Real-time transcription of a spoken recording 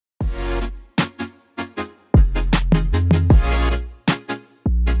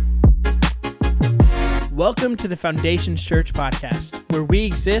Welcome to the Foundations Church podcast, where we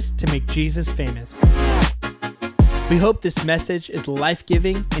exist to make Jesus famous. We hope this message is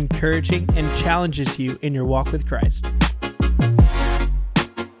life-giving, encouraging, and challenges you in your walk with Christ.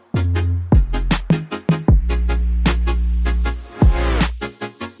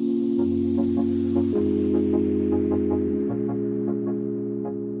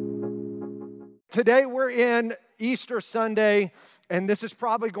 Today we're in Easter Sunday, and this is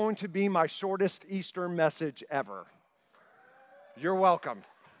probably going to be my shortest Easter message ever. You're welcome.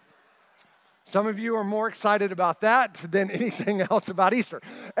 Some of you are more excited about that than anything else about Easter.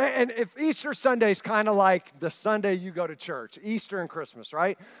 And if Easter Sunday is kind of like the Sunday you go to church, Easter and Christmas,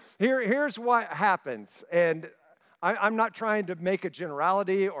 right? Here's what happens, and I'm not trying to make a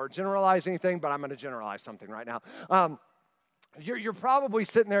generality or generalize anything, but I'm going to generalize something right now. You're probably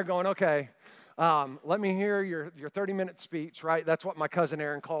sitting there going, okay, let me hear your 30-minute speech, right? That's what my cousin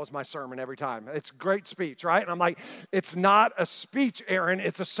Aaron calls my sermon every time. It's great speech, right? And I'm like, it's not a speech, Aaron.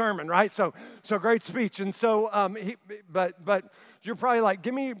 It's a sermon, right? So great speech. And so, but you're probably like,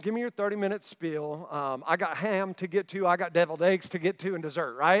 give me your 30-minute spiel. I got ham to get to. I got deviled eggs to get to and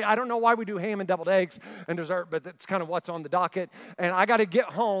dessert, right? I don't know why we do ham and deviled eggs and dessert, but that's kind of what's on the docket. And I got to get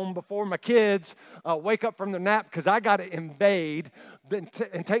home before my kids wake up from their nap because I got to invade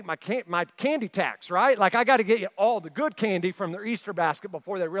and take my candy tax, right? Like I got to get all the good candy from their Easter basket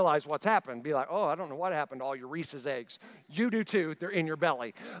before they realize what's happened. Be like, oh, I don't know what happened to all your Reese's eggs. You do too. They're in your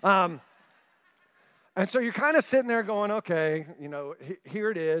belly. And so you're kind of sitting there going, okay,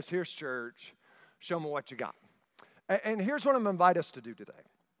 here it is. Here's church. Show me what you got. And here's what I'm going to invite us to do today.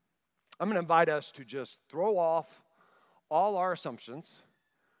 I'm going to invite us to just throw off all our assumptions,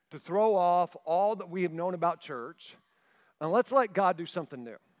 to throw off all that we have known about church, and let's let God do something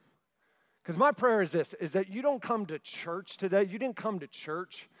new. Because my prayer is this, is that you don't come to church today. You didn't come to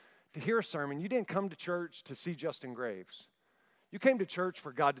church to hear a sermon. You didn't come to church to see Justin Graves. You came to church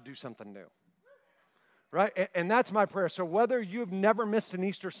for God to do something new. Right? And that's my prayer. So whether you've never missed an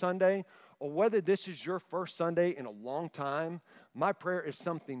Easter Sunday or whether this is your first Sunday in a long time, my prayer is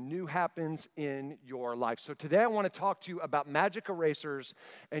something new happens in your life. So today I want to talk to you about magic erasers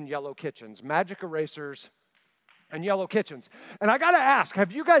and yellow kitchens. Magic erasers and yellow kitchens. And I got to ask,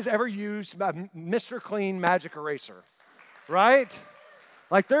 have you guys ever used Mr. Clean magic eraser? Right?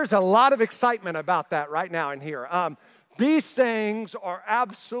 Like there's a lot of excitement about that right now in here. These things are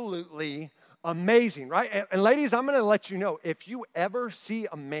absolutely amazing, right? And ladies, I'm going to let you know, if you ever see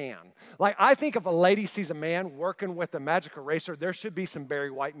a man, like I think if a lady sees a man working with a magic eraser, there should be some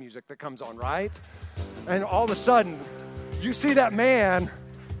Barry White music that comes on, right? And all of a sudden, you see that man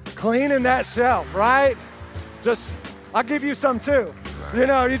cleaning that shelf, right? I'll give you some too.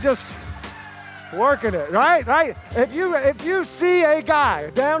 You just working it, right? If you see a guy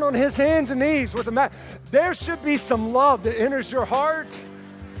down on his hands and knees with a mat, there should be some love that enters your heart.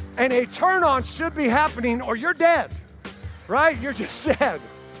 And a turn on should be happening or you're dead, right? You're just dead.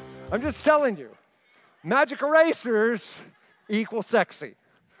 I'm just telling you. Magic erasers equal sexy.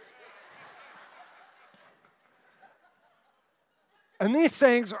 And these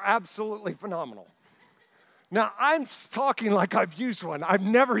things are absolutely phenomenal. Now, I'm talking like I've used one. I've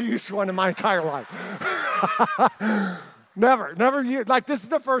never used one in my entire life. Never used. Like this is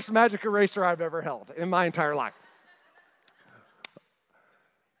the first magic eraser I've ever held in my entire life.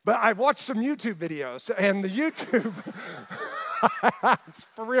 But I've watched some YouTube videos, and the YouTube, it's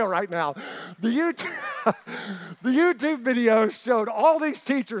for real right now, the YouTube videos showed all these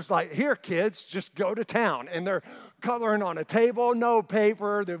teachers like, here kids, just go to town, and they're coloring on a table, no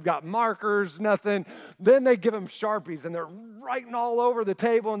paper, they've got markers, nothing. Then they give them Sharpies, and they're writing all over the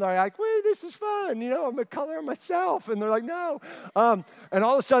table, and they're like, well, this is fun, I'm going to color myself, and they're like, no. And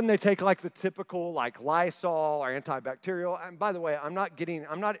all of a sudden, they take like the typical like Lysol or antibacterial, and by the way, I'm not getting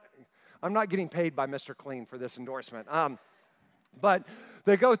paid by Mr. Clean for this endorsement. But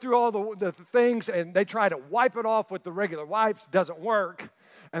they go through all the things, and they try to wipe it off with the regular wipes, doesn't work,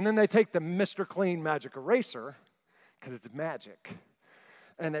 and then they take the Mr. Clean magic eraser, because it's magic.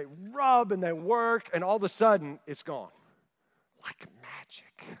 And they rub and they work, and all of a sudden, it's gone. Like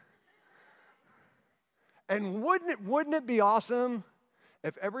magic. And wouldn't it be awesome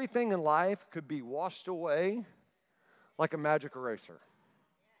if everything in life could be washed away like a magic eraser?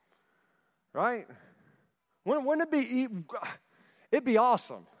 Right? Wouldn't it be, it'd be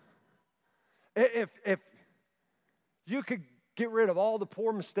awesome if you could get rid of all the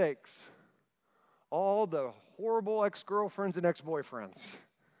poor mistakes, all the horrible ex-girlfriends and ex-boyfriends,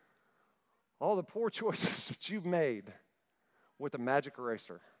 all the poor choices that you've made with a magic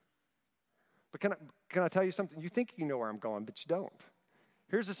eraser. But can I tell you something? You think you know where I'm going, but you don't.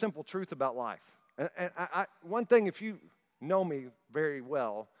 Here's the simple truth about life. And one thing, if you know me very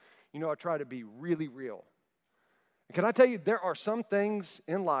well, you know I try to be really real. And can I tell you, there are some things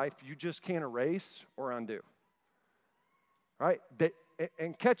in life you just can't erase or undo. Right?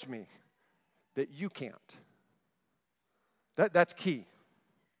 And catch me, that you can't. That's key.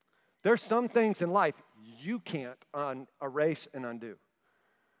 There's some things in life you can't erase and undo.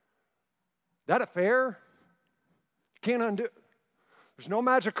 That affair, you can't undo. There's no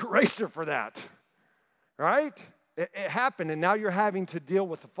magic eraser for that, right? It happened, and now you're having to deal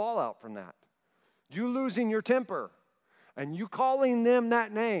with the fallout from that. You losing your temper, and you calling them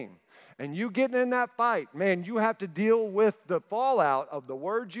that name, and you getting in that fight. Man, you have to deal with the fallout of the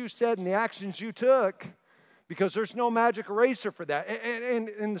words you said and the actions you took, because there's no magic eraser for that.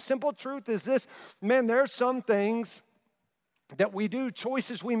 And the simple truth is this, man, there's some things that we do,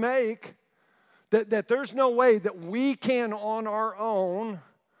 choices we make, that there's no way that we can on our own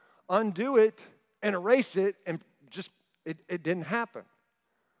undo it and erase it and just, it didn't happen.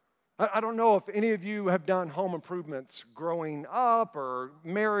 I don't know if any of you have done home improvements growing up or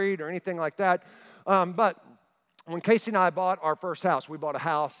married or anything like that, but when Casey and I bought our first house, we bought a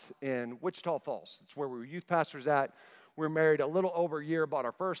house in Wichita Falls. It's where we were youth pastors at. We were married a little over a year, bought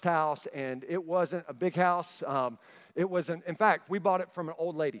our first house, and it wasn't a big house. It wasn't, in fact, we bought it from an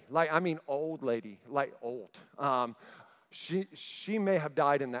old lady. Old lady, like old. She may have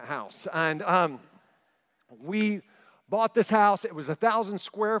died in that house. And we bought this house. It was 1,000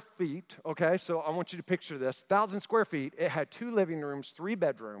 square feet, okay? So I want you to picture this. 1,000 square feet. It had 2 living rooms, 3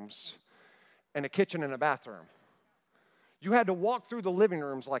 bedrooms, and a kitchen and a bathroom. You had to walk through the living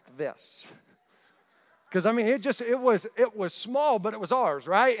rooms like this. Because, I mean, it was small, but it was ours,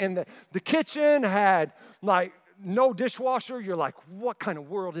 right? And the kitchen had, like, no dishwasher. You're like, what kind of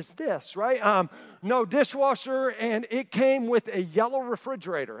world is this, right? No dishwasher, and it came with a yellow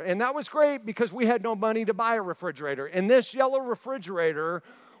refrigerator. And that was great because we had no money to buy a refrigerator. And this yellow refrigerator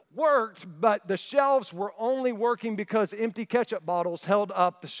worked, but the shelves were only working because empty ketchup bottles held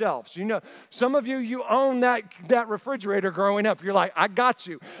up the shelves. You know, some of you own that refrigerator growing up. You're like, I got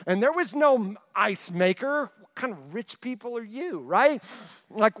you. And there was no ice maker. What kind of rich people are you, right?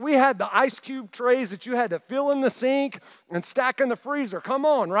 Like, we had the ice cube trays that you had to fill in the sink and stack in the freezer. Come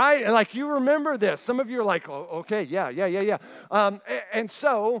on, right? And like, you remember this. Some of you are like, oh, okay, yeah. And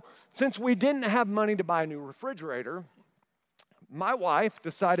so, since we didn't have money to buy a new refrigerator, my wife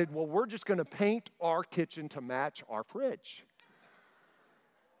decided, well, we're just going to paint our kitchen to match our fridge.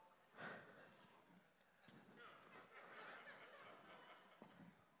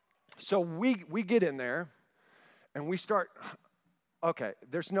 So we get in there, and we start, okay,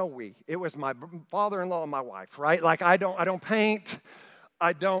 there's no we. It was my father-in-law and my wife, right? Like, I don't paint,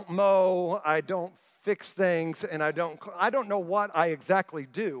 I don't mow, I don't fix things, and I don't know what I exactly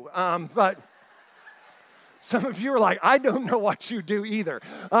do, but some of you are like, I don't know what you do either.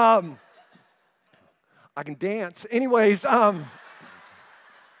 I can dance. Anyways, and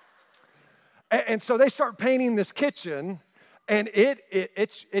so they start painting this kitchen, and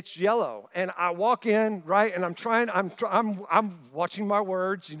it's yellow. And I walk in, right, and I'm watching my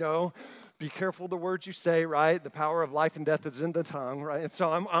words, you know. Be careful the words you say, right? The power of life and death is in the tongue, right? And so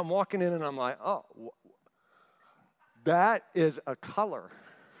I'm walking in, and I'm like, oh, that is a color.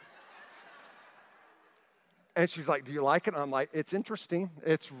 And she's like, do you like it? And I'm like, it's interesting.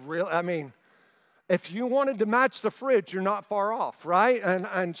 It's real. I mean, if you wanted to match the fridge, you're not far off, right?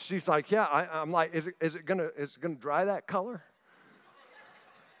 And she's like, yeah. I'm like, is it gonna dry that color?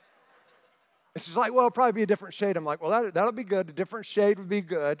 And she's like, well, it'll probably be a different shade. I'm like, well, that'll be good. A different shade would be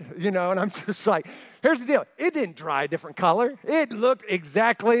good, you know. And I'm just like, here's the deal. It didn't dry a different color. It looked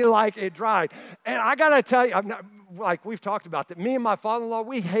exactly like it dried. And I gotta tell you, like we've talked about that, me and my father-in-law,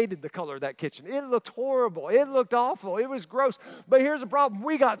 we hated the color of that kitchen. It looked horrible. It looked awful. It was gross. But here's the problem.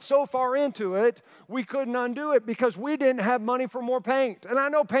 We got so far into it, we couldn't undo it because we didn't have money for more paint. And I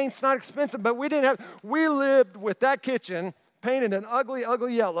know paint's not expensive, but we lived with that kitchen painted an ugly,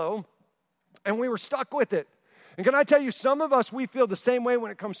 ugly yellow, and we were stuck with it. And can I tell you, some of us, we feel the same way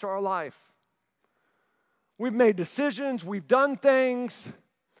when it comes to our life. We've made decisions, we've done things,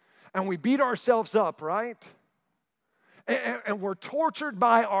 and we beat ourselves up, right? And we're tortured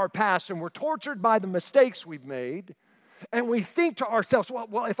by our past, and we're tortured by the mistakes we've made, and we think to ourselves,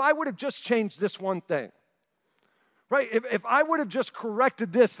 well, if I would have just changed this one thing, right? If I would have just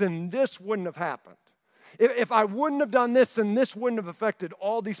corrected this, then this wouldn't have happened. If I wouldn't have done this, then this wouldn't have affected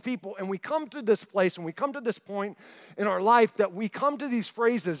all these people. And we come to this place, and we come to this point in our life that we come to these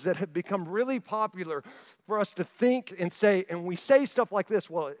phrases that have become really popular for us to think and say, and we say stuff like this,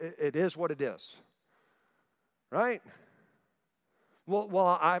 well, it is what it is, right?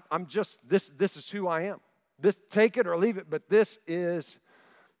 I'm just, this is who I am. Take it or leave it, but this is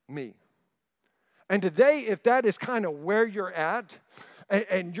me. And today, if that is kind of where you're at,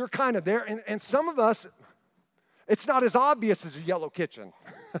 and you're kind of there, and some of us, it's not as obvious as a yellow kitchen,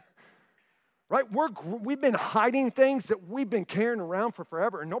 right? We've been hiding things that we've been carrying around for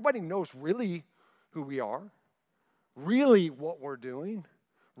forever, and nobody knows really who we are, really what we're doing,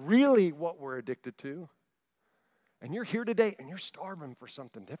 really what we're addicted to. And you're here today, and you're starving for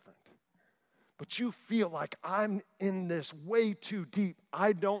something different. But you feel like I'm in this way too deep.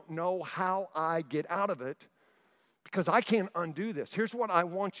 I don't know how I get out of it because I can't undo this. Here's what I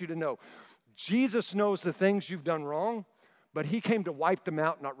want you to know. Jesus knows the things you've done wrong, but he came to wipe them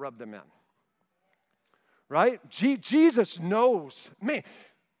out, not rub them in. Right? Jesus knows. Man,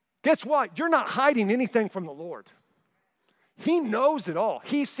 guess what? You're not hiding anything from the Lord. He knows it all.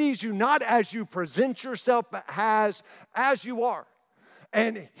 He sees you not as you present yourself, but as you are.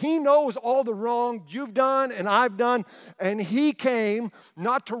 And he knows all the wrong you've done and I've done, and he came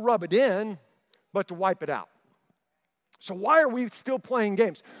not to rub it in, but to wipe it out. So why are we still playing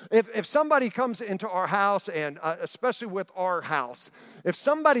games? If somebody comes into our house, and especially with our house, if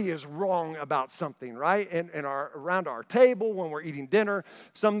somebody is wrong about something, right, around our table when we're eating dinner,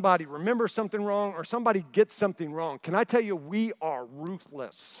 somebody remembers something wrong or somebody gets something wrong, can I tell you, we are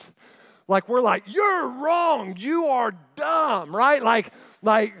ruthless. Like, we're like, you're wrong, you are dumb, right?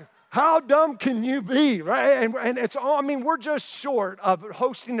 Like how dumb can you be, right? And it's all, I mean, we're just short of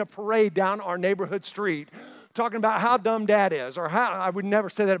hosting a parade down our neighborhood street talking about how dumb dad is, or how, I would never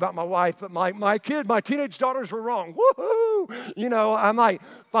say that about my wife, but my teenage daughters were wrong. Woohoo! You know, I'm like,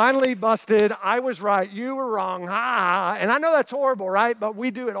 finally busted. I was right. You were wrong. Ha! And I know that's horrible, right? But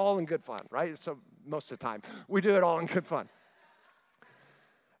we do it all in good fun, right? So most of the time, we do it all in good fun.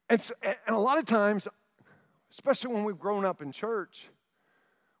 And a lot of times, especially when we've grown up in church,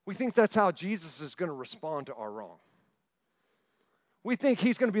 we think that's how Jesus is going to respond to our wrong. We think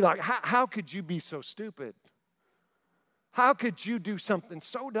he's going to be like, how could you be so stupid? How could you do something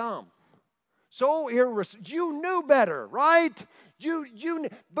so dumb? So irresponsible. You knew better, right?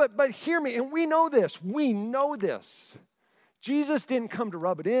 But hear me, and we know this. We know this. Jesus didn't come to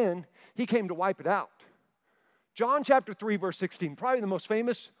rub it in. He came to wipe it out. John chapter 3, verse 16, probably the most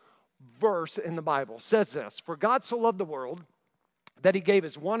famous verse in the Bible, says this: For God so loved the world that he gave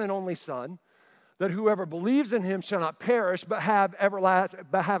his one and only Son, that whoever believes in him shall not perish, but have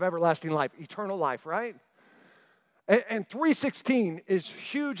everlasting life, eternal life, right? And 3:16 is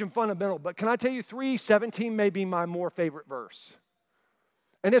huge and fundamental, but can I tell you 3:17 may be my more favorite verse.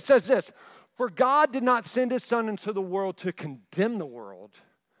 And it says this: For God did not send his Son into the world to condemn the world,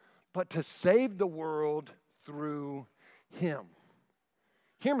 but to save the world through him.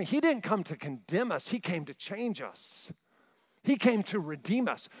 Hear me, he didn't come to condemn us, he came to change us. He came to redeem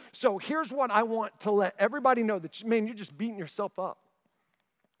us. So here's what I want to let everybody know, that, man, you're just beating yourself up.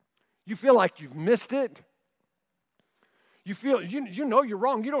 You feel like you've missed it. You feel, you know you're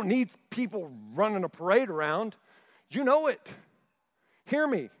wrong. You don't need people running a parade around. You know it. Hear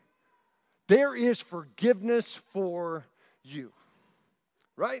me. There is forgiveness for you,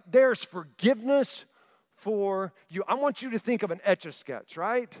 right? There's forgiveness for you. I want you to think of an Etch-a-Sketch,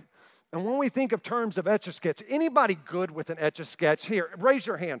 right? And when we think of terms of Etch-a-Sketch, anybody good with an Etch-a-Sketch? Here, raise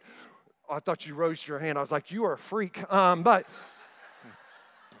your hand. Oh, I thought you raised your hand. I was like, you are a freak. But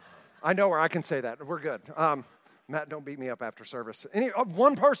I know where I can say that. We're good. Matt, don't beat me up after service.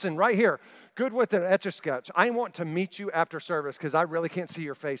 One person right here, good with an Etch-a-Sketch. I want to meet you after service because I really can't see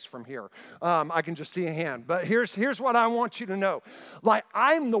your face from here. I can just see a hand. But here's what I want you to know. Like,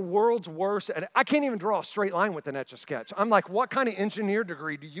 I'm the world's worst at it. I can't even draw a straight line with an Etch-a-Sketch. I'm like, what kind of engineer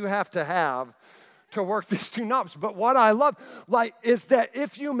degree do you have to work these two knobs? But what I love, like, is that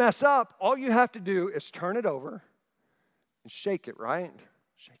if you mess up, all you have to do is turn it over and shake it, right?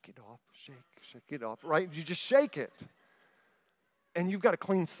 Shake it off, shake it off, right? You just shake it, and you've got a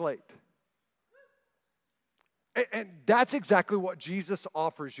clean slate. And that's exactly what Jesus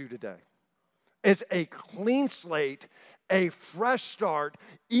offers you today, is a clean slate, a fresh start,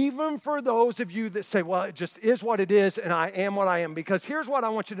 even for those of you that say, well, it just is what it is, and I am what I am. Because here's what I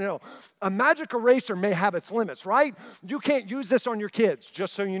want you to know. A magic eraser may have its limits, right? You can't use this on your kids,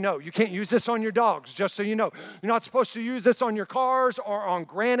 just so you know. You can't use this on your dogs, just so you know. You're not supposed to use this on your cars or on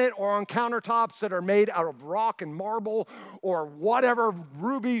granite or on countertops that are made out of rock and marble or whatever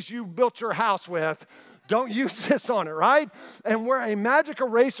rubies you built your house with. Don't use this on it, right? And where a magic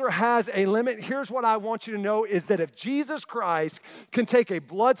eraser has a limit, here's what I want you to know, is that if Jesus Christ can take a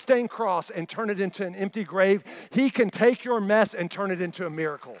bloodstained cross and turn it into an empty grave, he can take your mess and turn it into a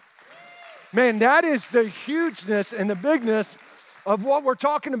miracle. Man, that is the hugeness and the bigness of what we're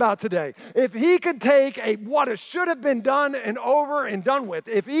talking about today. If he can take what should have been done and over and done with,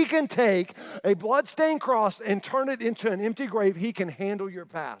 if he can take a bloodstained cross and turn it into an empty grave, he can handle your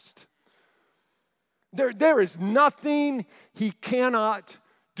past. There is nothing he cannot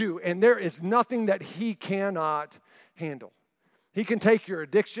do, and there is nothing that he cannot handle. He can take your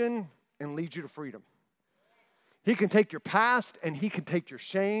addiction and lead you to freedom. He can take your past and he can take your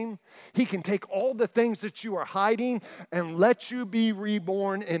shame. He can take all the things that you are hiding and let you be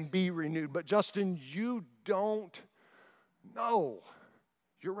reborn and be renewed. But Justin, you don't know.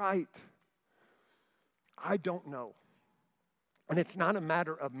 You're right. I don't know. And it's not a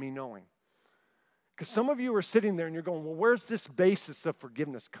matter of me knowing. Because some of you are sitting there and you're going, well, where's this basis of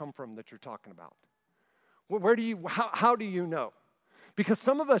forgiveness come from that you're talking about? How do you know? Because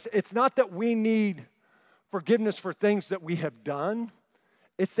some of us, it's not that we need forgiveness for things that we have done.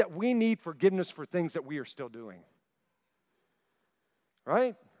 It's that we need forgiveness for things that we are still doing.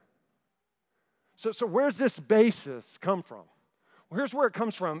 Right? So where's this basis come from? Well, here's where it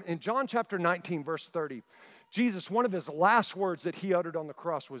comes from. In John chapter 19, verse 30, Jesus, one of his last words that he uttered on the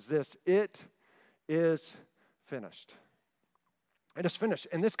cross was this: it is finished. It is finished.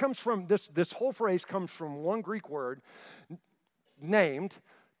 And this comes from, this whole phrase comes from one Greek word named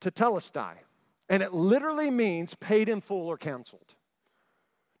tetelestai. And it literally means paid in full or canceled.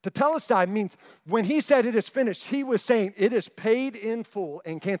 Tetelestai means when he said it is finished, he was saying it is paid in full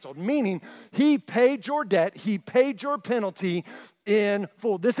and canceled, meaning he paid your debt, he paid your penalty in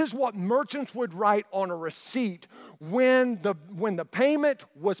full. This is what merchants would write on a receipt when the payment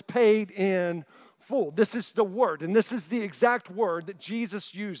was paid in full. This is the word, and this is the exact word that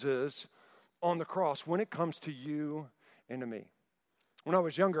Jesus uses on the cross when it comes to you and to me. When I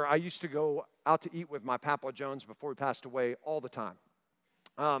was younger, I used to go out to eat with my Papa Jones before he passed away all the time.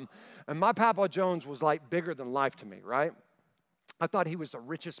 And my Papa Jones was like bigger than life to me, right? I thought he was the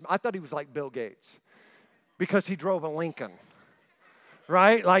richest. I thought he was like Bill Gates because he drove a Lincoln,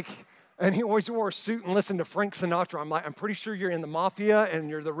 right? And he always wore a suit and listened to Frank Sinatra. I'm pretty sure you're in the mafia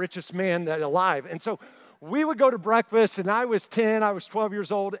and you're the richest man alive. And so we would go to breakfast, and I was 10, I was 12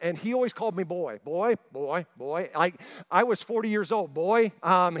 years old, and he always called me boy. Like, I was 40 years old, boy.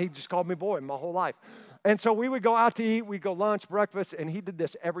 He just called me boy my whole life. And so we would go out to eat, we'd go lunch, breakfast, and he did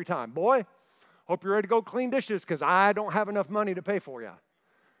this every time. Boy, hope you're ready to go clean dishes because I don't have enough money to pay for you.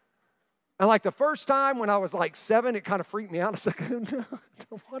 And like the first time when I was like 7, it kind of freaked me out. I was like, no, I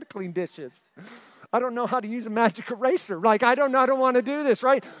don't want to clean dishes. I don't know how to use a magic eraser. Like, I don't want to do this,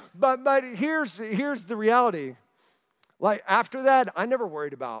 right? But here's the reality. Like, after that, I never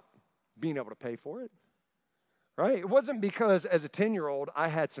worried about being able to pay for it, right? It wasn't because as a 10-year-old, I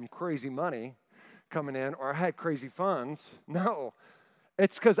had some crazy money coming in or I had crazy funds. No,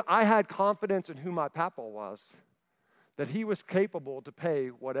 it's because I had confidence in who my papa was, that he was capable to pay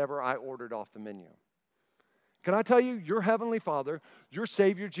whatever I ordered off the menu. Can I tell you, your Heavenly Father, your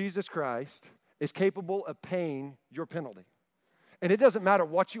Savior, Jesus Christ, is capable of paying your penalty. And it doesn't matter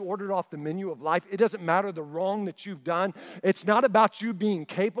what you ordered off the menu of life. It doesn't matter the wrong that you've done. It's not about you being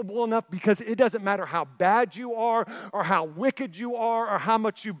capable enough, because it doesn't matter how bad you are or how wicked you are or how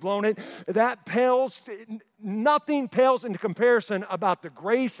much you've blown it. Nothing pales into comparison about the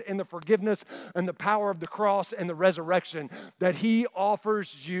grace and the forgiveness and the power of the cross and the resurrection that He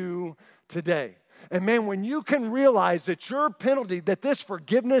offers you today. And man, when you can realize that your penalty, that this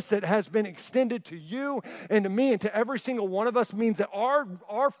forgiveness that has been extended to you and to me and to every single one of us means that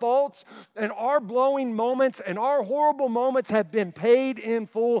our faults and our blowing moments and our horrible moments have been paid in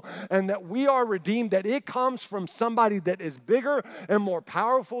full, and that we are redeemed, that it comes from somebody that is bigger and more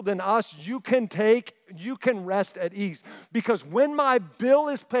powerful than us, you can rest at ease. Because when my bill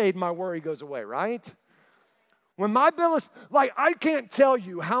is paid, my worry goes away, right? When my bill is, like, I can't tell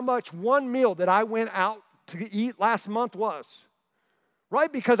you how much one meal that I went out to eat last month was,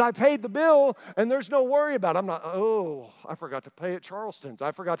 right? Because I paid the bill and there's no worry about it. I'm not, I forgot to pay at Charleston's.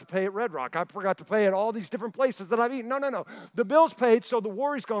 I forgot to pay at Red Rock. I forgot to pay at all these different places that I've eaten. No. The bill's paid, so the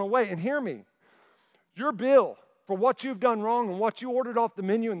worry's gone away. And hear me, your bill for what you've done wrong and what you ordered off the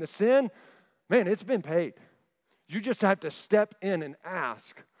menu and the sin, man, it's been paid. You just have to step in and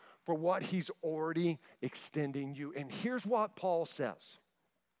ask for what He's already extending you. And here's what Paul says.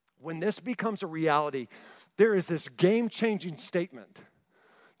 When this becomes a reality, there is this game-changing statement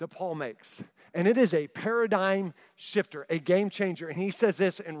that Paul makes. And it is a paradigm shifter, a game changer. And he says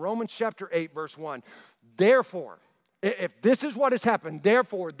this in Romans chapter 8, verse 1. Therefore, if this is what has happened,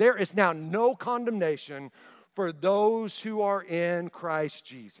 therefore, there is now no condemnation for those who are in Christ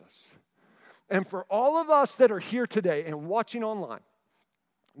Jesus. And for all of us that are here today and watching online,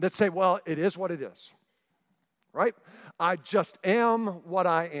 that say, well, it is what it is. right? I just am what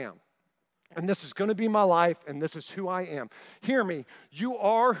I am. And this is going to be my life, and this is who I am. Hear me. You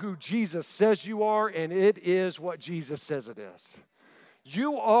are who Jesus says you are, and it is what Jesus says it is.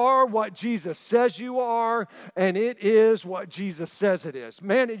 You are what Jesus says you are, and it is what Jesus says it is.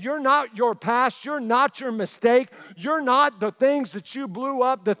 Man, you're not your past. You're not your mistake. You're not the things that you blew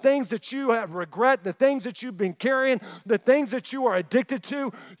up, the things that you have regret, the things that you've been carrying, the things that you are addicted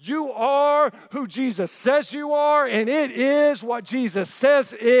to. You are who Jesus says you are, and it is what Jesus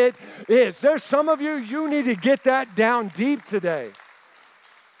says it is. There's some of you, you need to get that down deep today.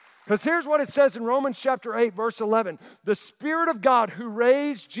 Because here's what it says in Romans chapter 8, verse 11. The Spirit of God who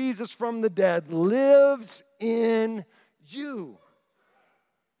raised Jesus from the dead lives in you.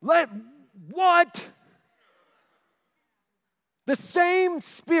 What? The same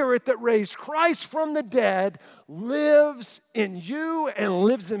Spirit that raised Christ from the dead lives in you and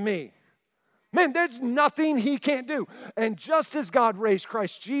lives in me. Man, there's nothing he can't do. And just as God raised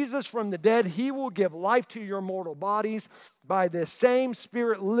Christ Jesus from the dead, he will give life to your mortal bodies by the same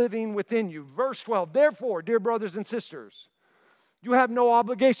Spirit living within you. Verse 12, therefore, dear brothers and sisters, you have no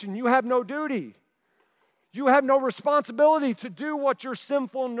obligation, you have no duty. You have no responsibility to do what your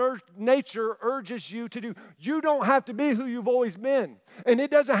sinful nature urges you to do. You don't have to be who you've always been. And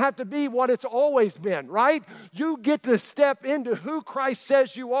it doesn't have to be what it's always been, right? You get to step into who Christ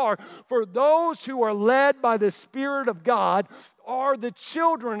says you are. For those who are led by the Spirit of God are the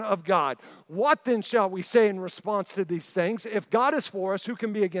children of God. What then shall we say in response to these things? If God is for us, who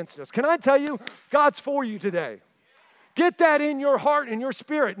can be against us? Can I tell you, God's for you today. Get that in your heart and your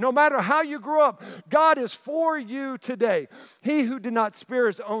spirit. No matter how you grew up, God is for you today. He who did not spare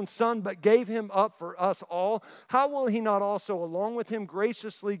his own son, but gave him up for us all, how will he not also, along with him,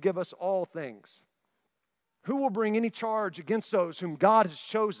 graciously give us all things? Who will bring any charge against those whom God has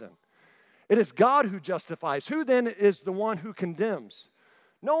chosen? It is God who justifies. Who then is the one who condemns?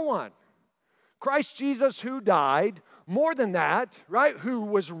 No one. Christ Jesus, who died, more than that, right, who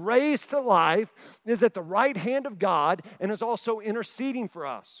was raised to life, is at the right hand of God and is also interceding for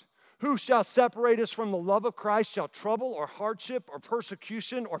us. Who shall separate us from the love of Christ? Shall trouble or hardship or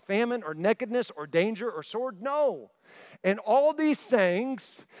persecution or famine or nakedness or danger or sword? No. And all these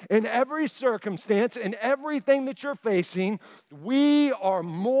things, in every circumstance, in everything that you're facing, we are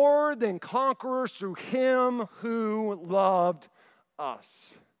more than conquerors through him who loved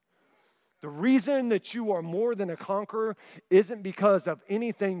us. The reason that you are more than a conqueror isn't because of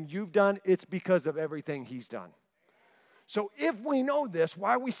anything you've done, it's because of everything he's done. So if we know this,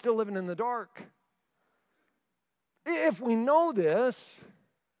 why are we still living in the dark? If we know this,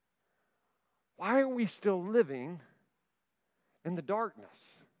 why are we still living in the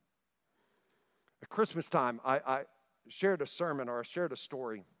darkness? At Christmas time, I shared a sermon or I shared a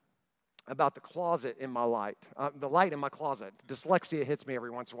story about the closet in my light, the light in my closet. Dyslexia hits me every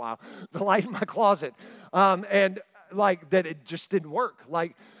once in a while. The light in my closet, and like that it just didn't work.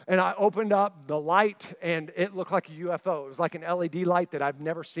 And I opened up the light, and it looked like a UFO. It was like an LED light that I've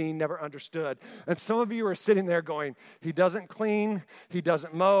never seen, never understood. And some of you are sitting there going, he doesn't clean, he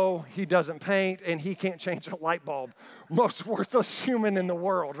doesn't mow, he doesn't paint, and he can't change a light bulb. Most worthless human in the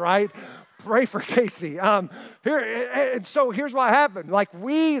world, right? Pray for Casey. So here's what happened.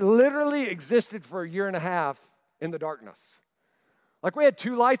 We literally existed for a year and a half in the darkness. We had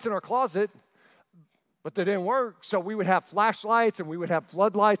 2 lights in our closet, but they didn't work. So we would have flashlights and we would have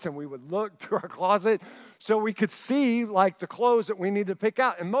floodlights and we would look through our closet so we could see the clothes that we needed to pick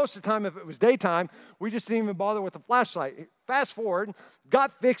out. And most of the time, if it was daytime, we just didn't even bother with the flashlight. Fast forward,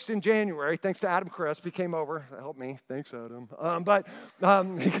 got fixed in January, thanks to Adam Crisp. He came over, helped me. Thanks, Adam.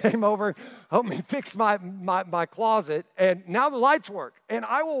 He came over, helped me fix my closet, and now the lights work. And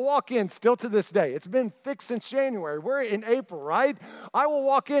I will walk in still to this day. It's been fixed since January. We're in April, right? I will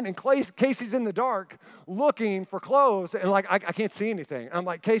walk in, and Casey's in the dark looking for clothes, and I can't see anything. I'm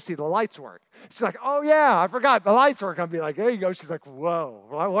like, Casey, the lights work. She's like, oh, yeah, I forgot the lights work. I'll be like, there you go. She's like, whoa,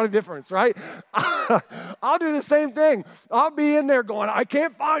 what a difference, right? I'll do the same thing. I'll be in there going, I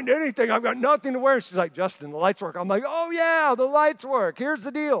can't find anything. I've got nothing to wear. She's like, Justin, the lights work. I'm like, oh, yeah, the lights work. Here's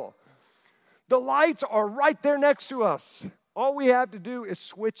the deal. The lights are right there next to us. All we have to do is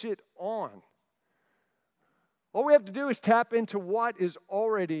switch it on. All we have to do is tap into what is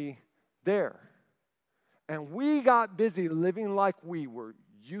already there. And we got busy living like we were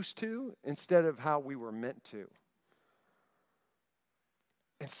used to instead of how we were meant to.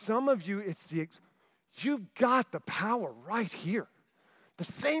 And some of you, you've got the power right here. The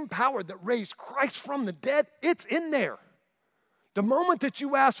same power that raised Christ from the dead, it's in there. The moment that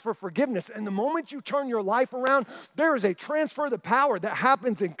you ask for forgiveness and the moment you turn your life around, there is a transfer of the power that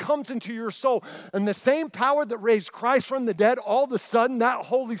happens and comes into your soul. And the same power that raised Christ from the dead, all of a sudden that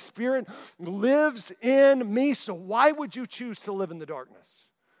Holy Spirit lives in me. So why would you choose to live in the darkness?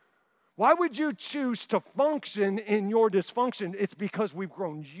 Why would you choose to function in your dysfunction? It's because we've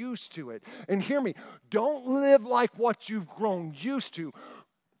grown used to it. And hear me, don't live like what you've grown used to.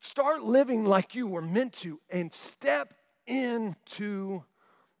 Start living like you were meant to and step into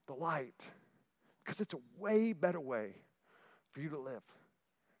the light, because it's a way better way for you to live.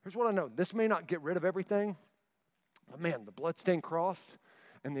 Here's what I know. This may not get rid of everything, but man, the bloodstained cross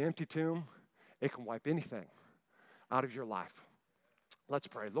and the empty tomb, it can wipe anything out of your life. Let's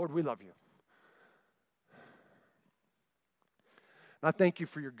pray. Lord, we love you. And I thank you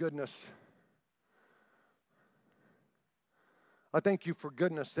for your goodness. I thank you for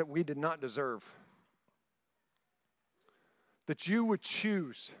goodness that we did not deserve. That you would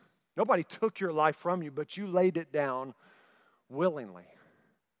choose. Nobody took your life from you, but you laid it down willingly.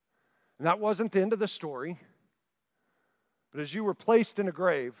 And that wasn't the end of the story. But as you were placed in a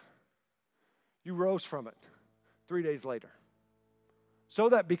grave, you rose from it 3 days later. So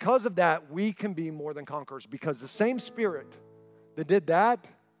that because of that, we can be more than conquerors, because the same Spirit that did that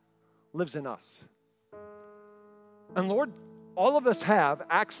lives in us. And Lord, all of us have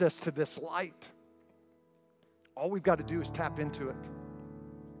access to this light. All we've got to do is tap into it.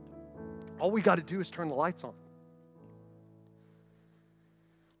 All we got to do is turn the lights on.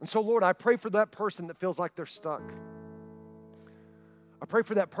 And so, Lord, I pray for that person that feels like they're stuck. I pray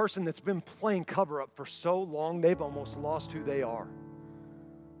for that person that's been playing cover-up for so long they've almost lost who they are.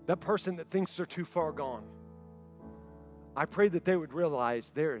 That person that thinks they're too far gone. I pray that they would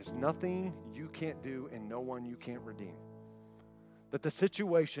realize there is nothing you can't do and no one you can't redeem. That the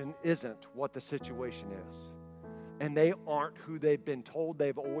situation isn't what the situation is. And they aren't who they've been told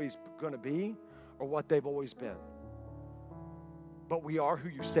they've always going to be or what they've always been. But we are who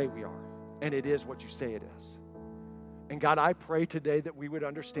you say we are. And it is what you say it is. And God, I pray today that we would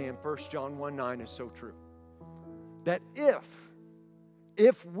understand 1 John 1:9 is so true. That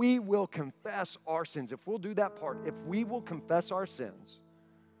if we will confess our sins, if we'll do that part, if we will confess our sins,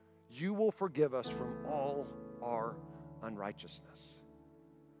 you will forgive us from all our unrighteousness.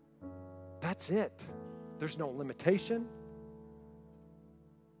 That's it. There's no limitation.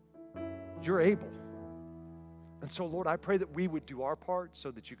 You're able. And so, Lord, I pray that we would do our part so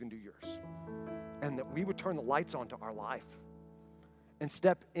that you can do yours. And that we would turn the lights on to our life and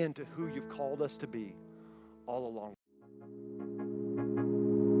step into who you've called us to be all along.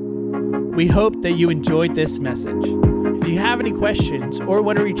 We hope that you enjoyed this message. If you have any questions or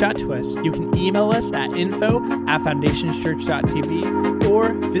want to reach out to us, you can email us at info@foundationschurch.tv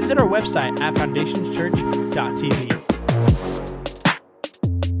or visit our website at foundationschurch.tv.